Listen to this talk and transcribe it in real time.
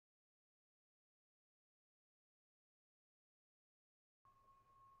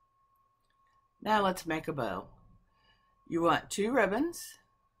Now let's make a bow. You want 2 ribbons,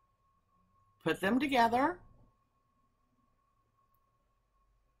 put them together,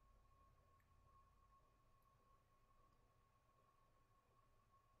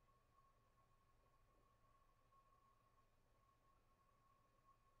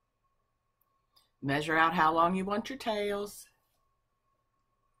 measure out how long you want your tails,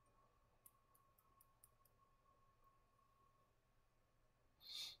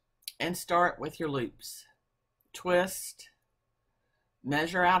 and start with your loops. Twist,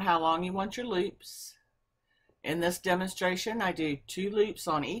 measure out how long you want your loops. In this demonstration, I do 2 loops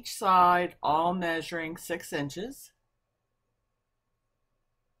on each side, all measuring 6 inches.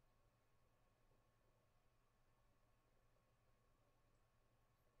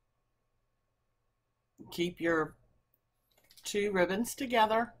 Keep your 2 ribbons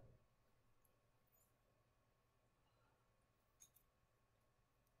together.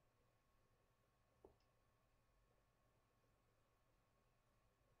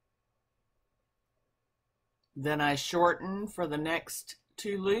 Then I shorten for the next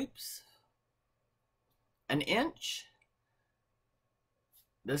 2 loops 1 inch.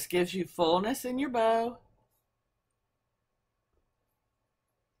 This gives you fullness in your bow.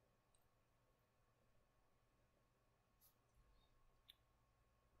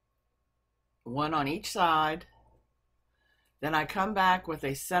 One on each side. Then I come back with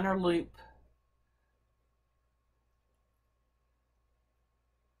a center loop.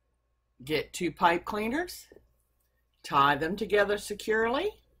 Get 2 pipe cleaners. Tie them together securely.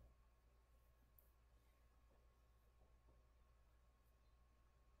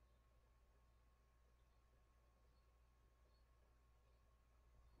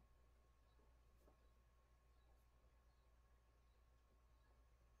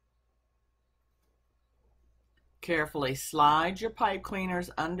 Carefully slide your pipe cleaners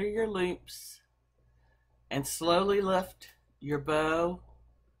under your loops and slowly lift your bow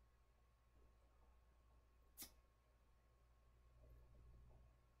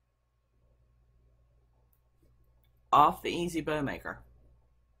off the Easy Bow Maker.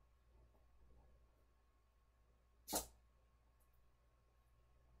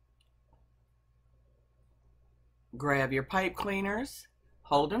 Grab your pipe cleaners,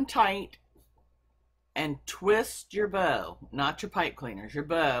 hold them tight, and twist your bow, not your pipe cleaners, your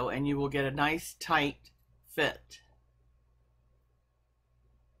bow, and you will get a nice tight fit.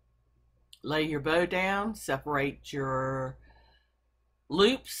 Lay your bow down, separate your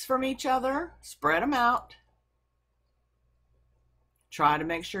loops from each other, spread them out. Try to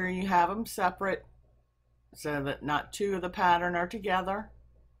make sure you have them separate so that not 2 of the pattern are together.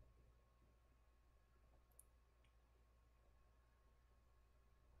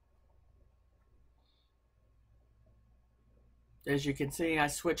 As you can see, I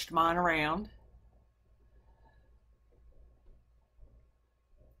switched mine around.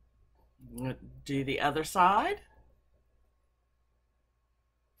 Do the other side.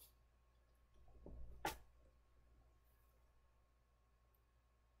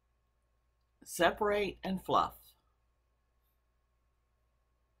 Separate and fluff.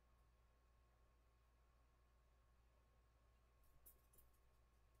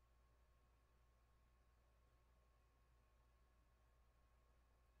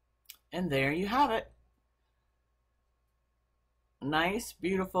 And there you have it. Nice,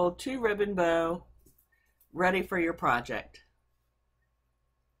 beautiful 2 ribbon bow ready for your project.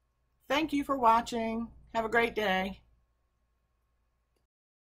 Thank you for watching. Have a great day.